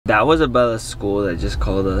That was ABELLA'S school that just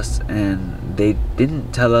called us, and they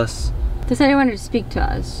didn't tell us. They said they wanted to speak to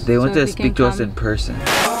us. They wanted to speak to us in person.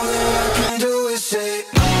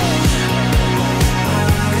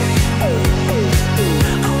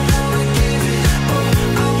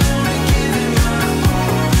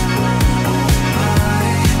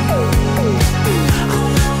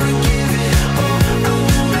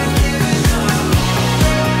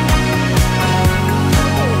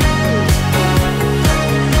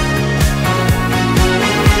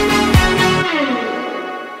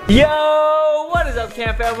 Yo, what is up,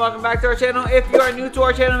 champ fam? Welcome back to our channel. If you are new to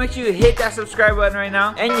our channel, make sure you hit that subscribe button right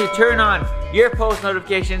now and you turn on your post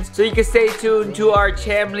notifications so you can stay tuned to our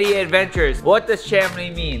Chamly adventures. What does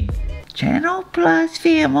Chamly mean? Channel plus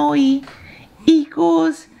family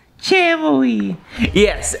equals Chamly.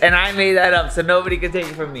 Yes, and I made that up so nobody can take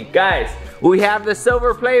it from me. Guys, we have the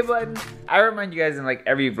silver play button. I remind you guys in like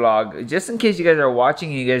every vlog, just in case you guys are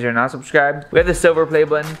watching and you guys are not subscribed, we have the silver play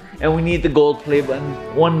button and we need the gold play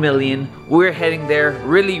button, 1 million. We're heading there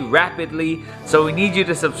really rapidly, so we need you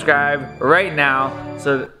to subscribe right now.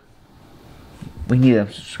 So we need them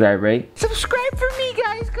to subscribe, right? Subscribe for me,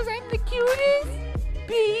 guys, because I'm the cutest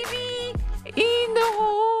baby in the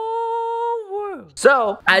whole world.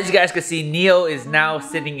 So, as you guys can see, Neo is now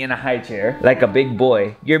sitting in a high chair like a big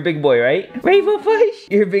boy. You're a big boy, right? Rainbow Push?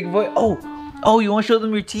 You're a big boy. Oh, you want to show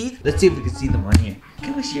them your teeth? Let's see if we can see them on here.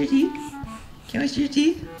 Can we see your teeth? Can we see your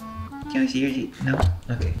teeth? Can we see your teeth? No?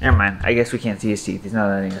 Okay, never mind. I guess we can't see his teeth. He's not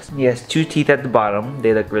letting us. He has 2 teeth at the bottom.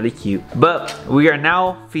 They look really cute. But we are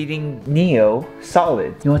now feeding Neo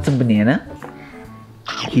solid. You want some banana?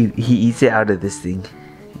 He eats it out of this thing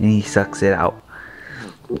and he sucks it out.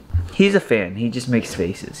 He's a fan. He just makes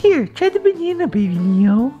faces. Here, try the banana, baby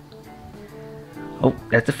Neo. Oh,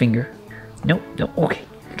 that's a finger. Nope, nope. Okay.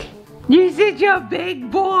 You're such a big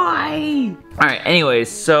boy! Alright, anyways,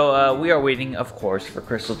 so we are waiting, of course, for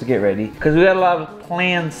Cristal to get ready. Because we got a lot of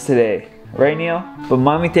plans today. Right, Neo? But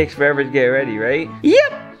mommy takes forever to get ready, right?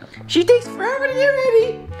 Yep! She takes forever to get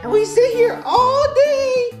ready. And we sit here all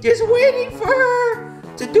day just waiting for her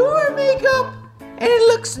to do her makeup. And it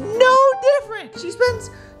looks no different. She spends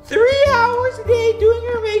 3 hours a day doing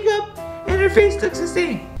her makeup and her face looks the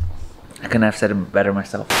same. I couldn't have said it better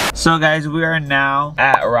myself. So guys, we are now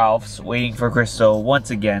at Ralph's waiting for Cristal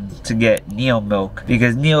once again to get Neo milk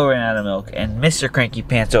because Neo ran out of milk and Mr. Cranky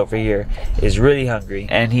Pants over here is really hungry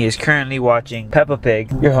and he is currently watching Peppa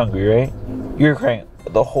Pig. You're hungry, right? You're crying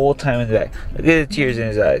the whole time in the back. Look at the tears in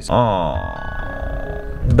his eyes. Aww.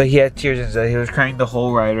 But he had tears in his eyes. He was crying the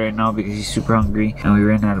whole ride right now because he's super hungry and we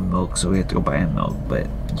ran out of milk, so we had to go buy him milk. But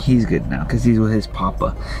he's good now because he's with his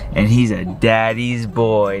papa and he's a daddy's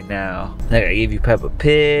boy now. Like, I gave you Peppa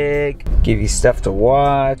Pig, give you stuff to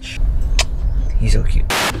watch. He's so cute.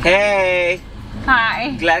 Hey!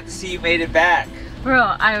 Hi. Glad to see you made it back. Bro,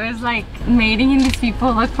 I was like mating and these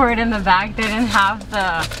people look for it in the back. They didn't have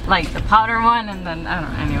the powder one and then, I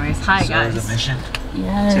don't know, anyways. Hi guys. So was a mission?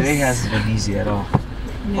 Yes. Today hasn't been easy at all.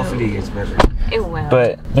 No. Hopefully it gets better. It will.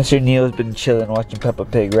 But Mr. Neo's been chilling watching Peppa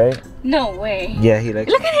Pig, right? No way. Yeah, he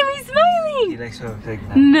likes. Look at him, he's smiling. He likes Peppa Pig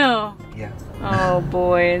now. No. Yeah. Oh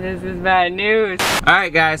boy, this is bad news.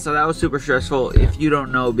 Alright guys, so that was super stressful. If you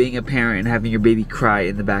don't know, being a parent and having your baby cry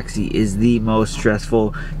in the backseat is the most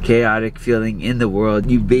stressful, chaotic feeling in the world.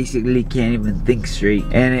 You basically can't even think straight.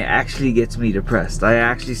 And it actually gets me depressed. I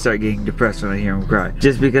actually start getting depressed when I hear him cry.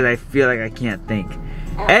 Just because I feel like I can't think.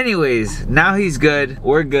 Anyways, now he's good,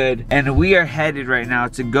 we're good, and we are headed right now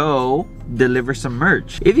to go deliver some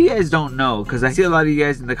merch. If you guys don't know, because I see a lot of you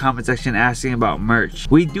guys in the comment section asking about merch,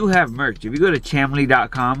 we do have merch. If you go to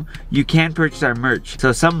chamly.com, you can purchase our merch.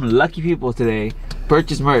 So some lucky people today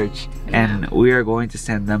purchase merch and we are going to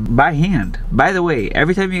send them by hand. By the way,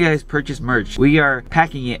 every time you guys purchase merch, we are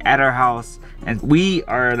packing it at our house and we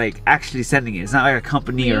are like actually sending it. It's not like a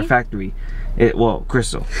company or a factory. Well,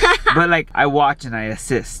 Cristal. But like I watch and I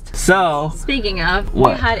assist. So speaking of,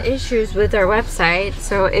 what? We had issues with our website.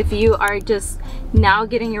 So if you are just now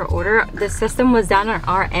getting your order, the system was down on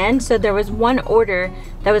our end. So there was one order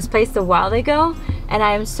that was placed a while ago and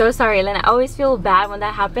I am so sorry, Elena. I always feel bad when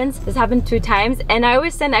that happens. This happened 2 times and I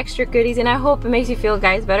always send extra goodies and I hope it makes you feel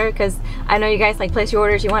guys better because I know you guys like place your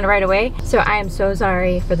orders, you want it right away. So I am so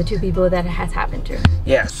sorry for the 2 people that it has happened to.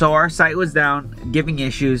 Yeah, so our site was down, giving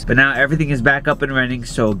issues, but now everything is back up and running.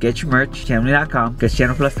 So get your merch, chamly.com, because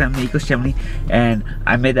channel plus family equals Chamly, and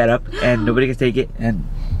I made that up and nobody can take it and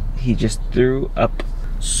he just threw up.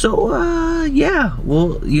 So yeah,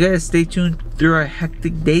 well, you guys stay tuned through our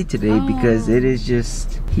hectic day today because it is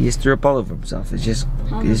just, he just threw up all over himself. It's just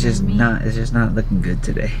not looking good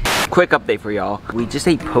today. quick update for y'all. We just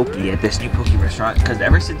ate poke at this new poke restaurant because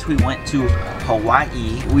ever since we went to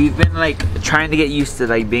Hawaii, we've been like trying to get used to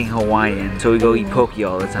like being Hawaiian. So we go eat poke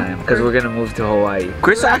all the time because we're gonna move to Hawaii.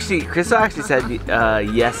 Crystal actually said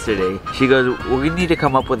yesterday, she goes, we need to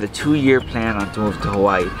come up with a 2-year plan on to move to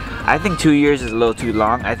Hawaii. I think 2 years is a little too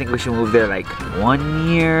long. I think we should move there like 1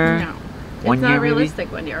 year. No. One it's year not realistic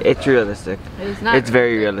maybe? 1 year. It's realistic. It's not. It's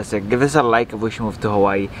very realistic. Give us a like if we should move to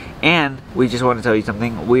Hawaii. And we just want to tell you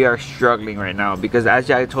something. We are struggling right now because as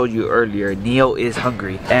I told you earlier, Neo is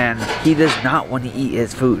hungry and he does not want to eat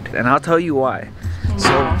his food. And I'll tell you why.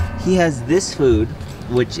 So he has this food,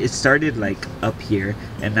 which it started like up here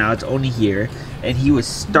and now it's only here. And he was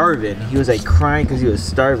starving. He was like crying because he was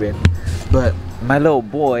starving. But my little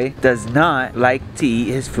boy does not like to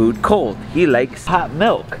eat his food cold. He likes hot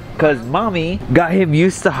milk because mommy got him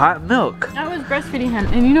used to hot milk. I was breastfeeding him,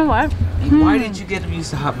 and you know what? Why did you get him used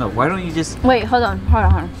to hot milk? Why don't you just... Wait, hold on.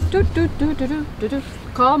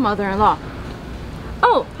 Call mother-in-law.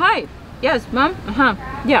 Oh, hi. Yes, mom.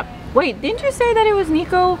 Yeah. Wait, didn't you say that it was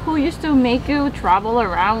Niko who used to make you travel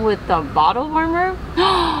around with the bottle warmer?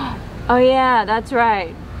 Oh yeah, that's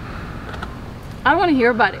right. I don't want to hear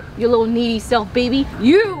about it, you little needy self, baby.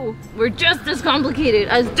 You were just as complicated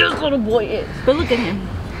as this little boy is. But look at him.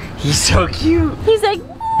 He's so cute. He's like,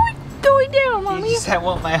 going down, mommy. He just said, I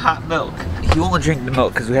want my hot milk. He won't drink the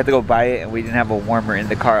milk because we had to go buy it and we didn't have a warmer in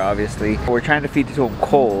the car, obviously. We're trying to feed it to him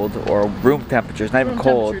cold or room temperature. It's not even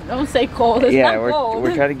cold. Don't say cold. It's not cold.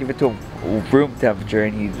 We're trying to give it to him room temperature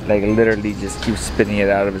and he like literally just keeps spitting it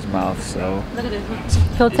out of his mouth. So look at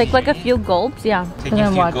this. He'll take like a few gulps, yeah. Take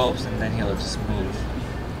a few gulps and then he'll just move.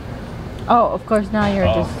 Oh, of course now you're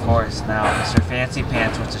just... Of course now Mr. Fancy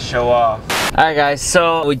Pants wants to show off. Alright guys,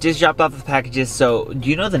 so we just dropped off the packages. So do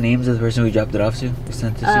you know the names of the person we dropped it off to? We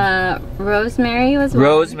sent it to? Rosemary was one.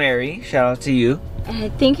 Rosemary, shout out to you. I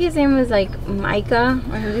think his name was like Micah.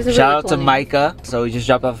 Shout out to Micah. So we just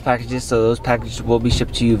dropped off the packages, so those packages will be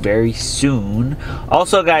shipped to you very soon.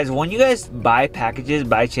 Also guys, when you guys buy packages,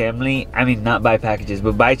 buy Chamley, I mean not buy packages,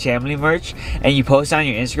 but buy Chamley merch, and you post on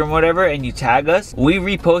your Instagram or whatever, and you tag us, we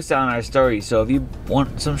repost it on our stories. So if you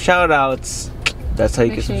want some shout outs, that's how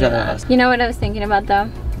you get some shout outs. You know what I was thinking about though?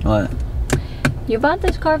 What? You bought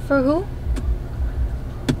this car for who?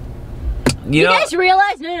 You guys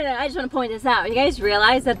realize, no, I just want to point this out. You guys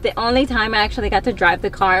realize that the only time I actually got to drive the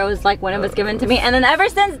car was like when it was given to me, and then ever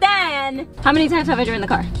since then, how many times have I driven the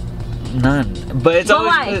car? None. But it's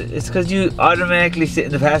always it's because you automatically sit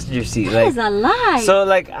in the passenger seat. That is a lie. So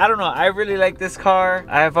like, I don't know, I really like this car.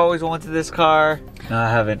 I've always wanted this car. No, I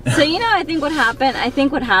haven't. So you know, I think what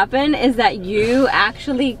happened is that you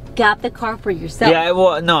actually got the car for yourself. Yeah,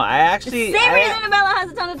 well, no, I actually... The same reason Abella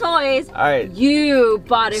has a ton of toys. Alright. You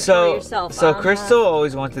bought it for yourself. So Crystal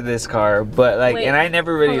always wanted this car, but like, and I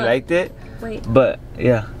never really liked it. Wait. But,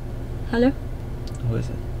 yeah. Hello? Who is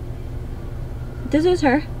it? This is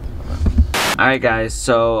her. Alright guys,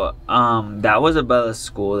 so that was Abella's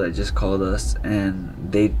school that just called us,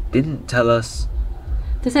 and they didn't tell us.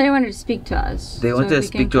 They said they wanted to speak to us. They wanted to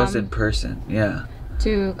speak to us in person, yeah.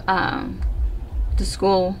 To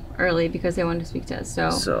school early because they wanted to speak to us.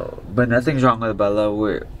 So but nothing's wrong with Abella.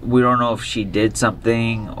 We don't know if she did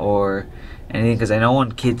something or anything, because I know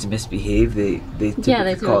when kids misbehave, they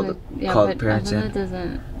typically call the parents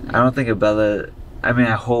in. I don't think Abella. I mean,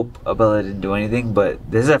 I hope Abella didn't do anything, but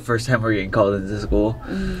this is the first time we're getting called into school.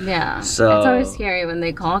 Yeah. So it's always scary when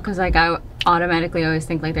they call, because like I automatically always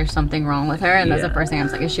think like there's something wrong with her, and that's the first thing I'm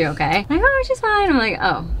like, is she okay? Like, oh, she's fine. I'm like,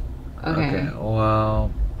 oh, okay.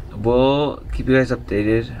 Well, we'll keep you guys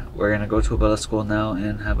updated. We're gonna go to Abella's school now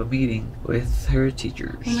and have a meeting with her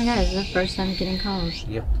teachers. Oh my god, this is the first time getting calls.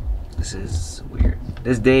 Yep. This is weird.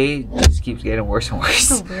 This day just keeps getting worse and worse.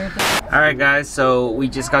 So weird. Alright guys, so we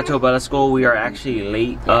just got to Abella's school. We are actually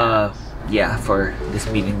late for this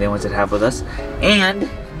meeting they wanted to have with us. And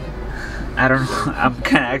I don't know, I'm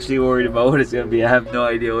kind of actually worried about what it's going to be. I have no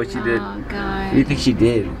idea what she did. Oh god. What do you think she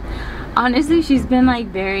did? Honestly, she's been like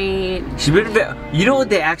very... You know what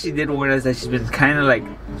they actually did with us? That she's been kind of like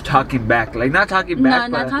talking back. Like not talking back,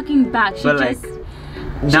 not talking back. She just...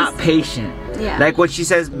 not patient. Yeah. Like when she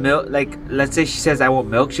says milk, like let's say she says I want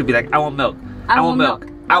milk, she'll be like I want milk. I want milk.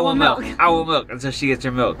 I want milk. I want milk until she gets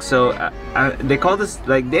her milk. So they called us,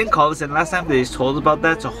 like they didn't call us in last time, they just told us about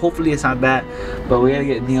that. So hopefully it's not that. But we gotta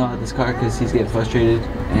get Neil out of this car because he's getting frustrated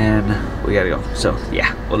and we gotta go. So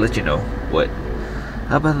yeah, we'll let you know what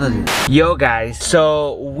Abella did. Yo guys,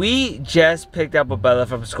 so we just picked up Abella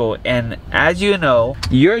from school, and as you know,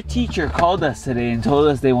 your teacher called us today and told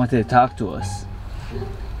us they wanted to talk to us.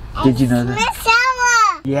 Did you know that?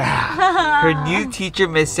 Yeah. Her new teacher,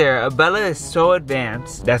 Miss Sarah. Abella is so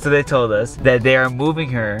advanced. That's what they told us. That they are moving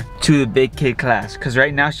her to the big kid class. Because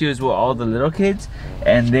right now she was with all the little kids.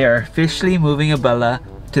 And they are officially moving Abella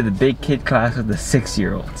to the big kid class with the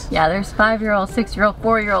 6-year-olds. Yeah, there's 5-year-olds, 6-year-olds,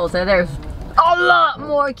 4-year-olds, and there's a lot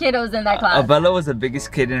more kiddos in that class. Abella was the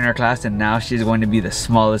biggest kid in her class, and now she's going to be the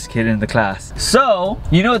smallest kid in the class. So,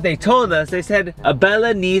 you know what they told us? They said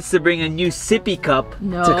Abella needs to bring a new sippy cup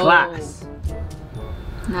to class.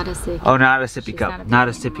 Not a sippy. Oh, not a sippy cup. Not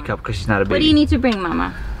a sippy cup because she's not a baby. What do you need to bring,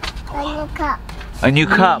 Mama? A new cup. A new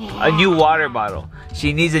cup. Yeah. A new water bottle.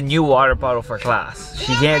 She needs a new water bottle for class.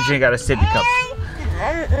 She can't drink out of sippy cups.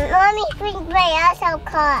 Mommy bring my also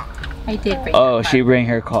cup. I did bring Oh, she bring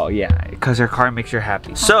her car, yeah, because her car makes her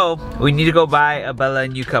happy. So, we need to go buy Abella a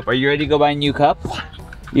new cup. Are you ready to go buy a new cup?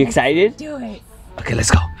 You excited? Do it. Okay, let's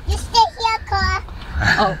go. You stay here, car.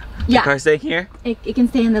 Oh, yeah. Car, stay here? It can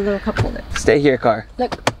stay in the little cup holder. Stay here, car.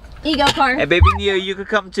 Look, here you go, car. And baby Neo, you could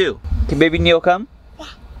come too. Can baby Neo come? Yeah.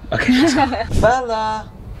 Okay, let's go.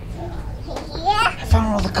 Bella! Yeah. I found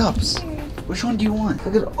all the cups. Which one do you want?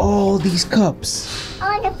 Look at all these cups.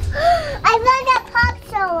 I found the Paw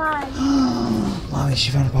Patrol one. Mommy,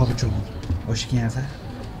 she found a Paw Patrol one. Oh, she can't have that?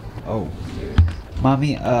 Oh.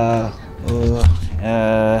 Mommy,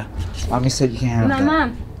 Mommy said you can't have that.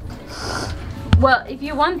 Mama. Well, if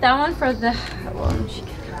you want that one for the... Well, she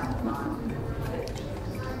can.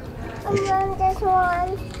 I want this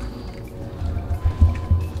one.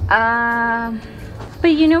 But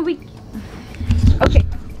you know we... Okay.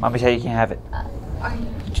 Mommy said you can't have it.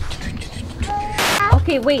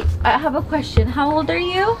 Okay, wait. I have a question. How old are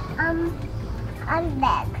you? I'm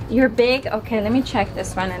big. You're big? Okay, let me check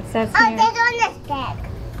this one. It says Oh, here... this one is big.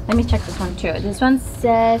 Let me check this one too. This one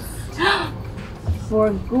says... For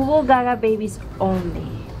Google Gaga babies only.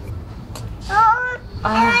 Oh,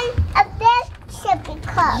 and a big sippy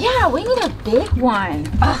cup. Yeah, we need a big one.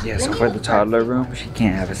 Yeah, so for the toddler room, she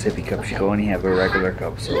can't have a sippy cup. She can only have a regular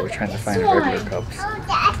cup. So we're trying to find regular cups. Oh,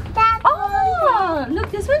 that's that Oh, look,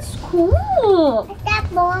 this one's cool. Is that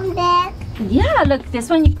one big? Yeah, look, this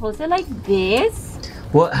one you close it like this.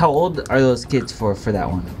 What? How old are those kids for that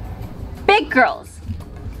one? Big girls.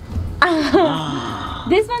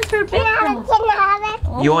 This one's for big girls. Can I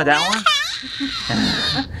have it? You want that one?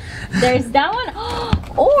 There's that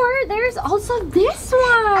one. Or there's also this one.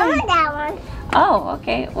 I want that one. Oh,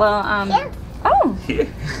 okay. Well, Yeah. Oh,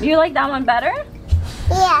 you like that one better?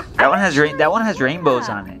 Yeah. That one has rainbows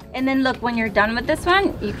on it. And then look, when you're done with this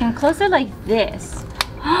one, you can close it like this.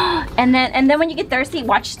 And then when you get thirsty,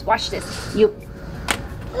 watch this.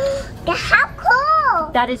 How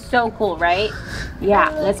cool. That is so cool, right?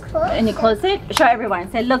 Yeah, and you close it. Show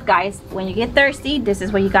everyone. Say, look, guys, when you get thirsty, this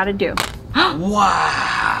is what you gotta do.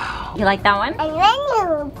 Wow. You like that one? And when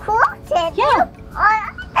you close it, Yeah.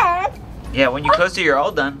 Yeah, when you close it, you're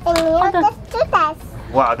all done. And you just do this.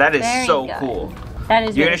 Wow, that is Very so good. cool. That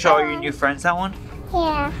is. You're really gonna show all your new friends that one?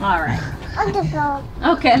 Yeah. All right. On the boat.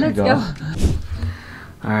 Okay, let's go.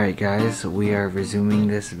 Alright guys, we are resuming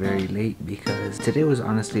this very late because today was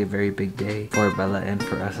honestly a very big day for Bella and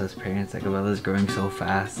for us as parents. Like, Bella's growing so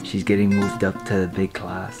fast. She's getting moved up to the big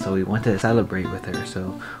class, so we want to celebrate with her.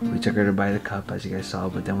 So we took her to buy the cup, as you guys saw,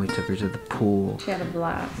 but then we took her to the pool. She had a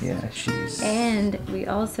blast. Yeah, she's... And we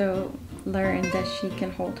also learned that she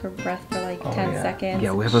can hold her breath for like 10 seconds.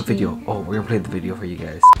 Yeah, we have a video. Oh, we're gonna play the video for you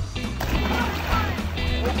guys.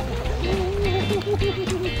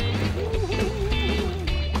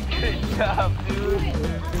 Good job, dude.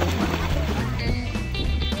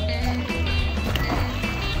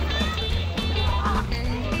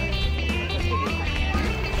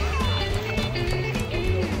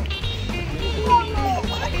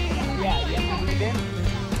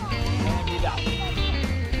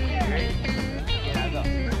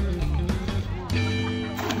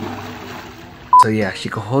 So yeah, she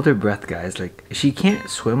can hold her breath, guys. Like, she can't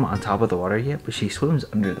swim on top of the water yet, but she swims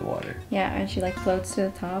under the water. Yeah, and she like floats to the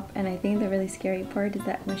top. And I think the really scary part is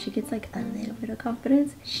that when she gets like a little bit of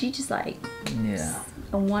confidence, she just like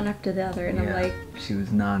one after the other. And I'm like, she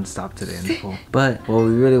was non-stop today in the pool. But what we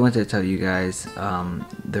really wanted to tell you guys,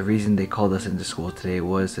 the reason they called us into school today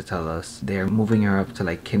was to tell us they're moving her up to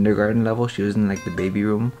like kindergarten level. She was in like the baby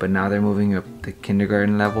room, but now they're moving her up to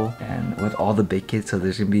kindergarten level, and with all the big kids. So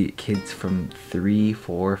there's gonna be kids from 3,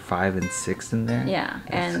 4, 5, and 6 in there. yeah,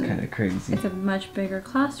 That's and kind of crazy. it's a much bigger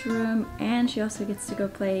classroom, and she also gets to go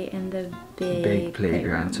play in the big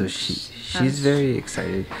playground. So she's very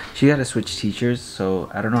excited. She got to switch teachers, so So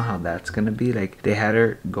I don't know how that's gonna be. Like, they had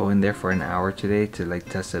her go in there for an hour today to like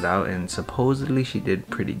test it out, and supposedly she did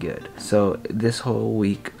pretty good. So this whole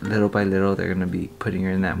week, little by little, they're gonna be putting her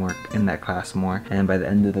in that class more, and by the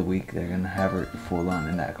end of the week they're gonna have her full on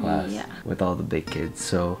in that class with all the big kids.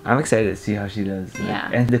 So I'm excited to see how she does.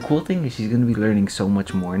 And the cool thing is she's gonna be learning so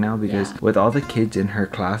much more now, because with all the kids in her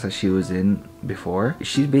class that she was in before,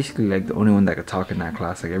 she's basically like the only one that could talk in that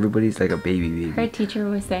class. Like, everybody's like a baby. Her teacher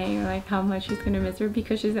was saying like how much she's gonna miss her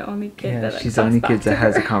because she's the only kid that, like, she's the only kid that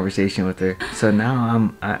has a conversation with her. So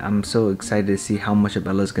now I'm so excited to see how much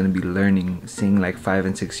Abella's gonna be learning, seeing like 5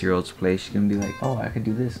 and 6 year olds play. She's gonna be like, oh, I could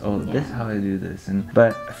do this, oh this is how I do this. And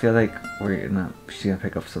but I feel like she's gonna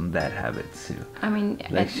pick up some bad habits too. I mean,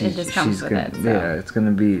 like it just comes with it, so. Yeah, it's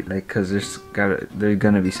gonna be like, because there's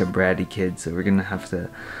gonna be some bratty kids, so we're gonna have to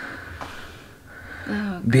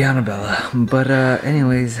be on Abella. But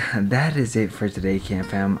anyways, that is it for today, Camp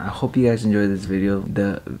Fam. I hope you guys enjoyed this video.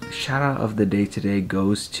 The shout out of the day today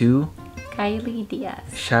goes to Kylie Diaz.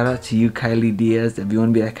 Shout out to you, Kylie Diaz. If you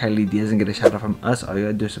want to be like Kylie Diaz and get a shout out from us, all you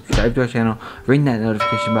gotta do is subscribe to our channel, ring that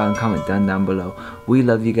notification bell, and comment down below. We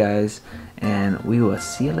love you guys, and we will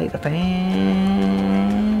see you later, fam.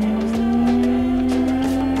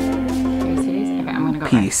 Are you serious? Okay, I'm gonna go.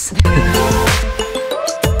 Peace.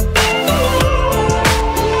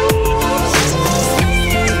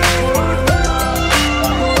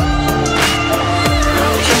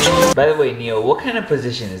 By the way, Neo, what kind of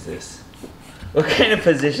position is this? What kind of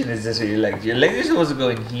position is this with your legs? Your legs are supposed to go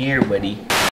in here, buddy.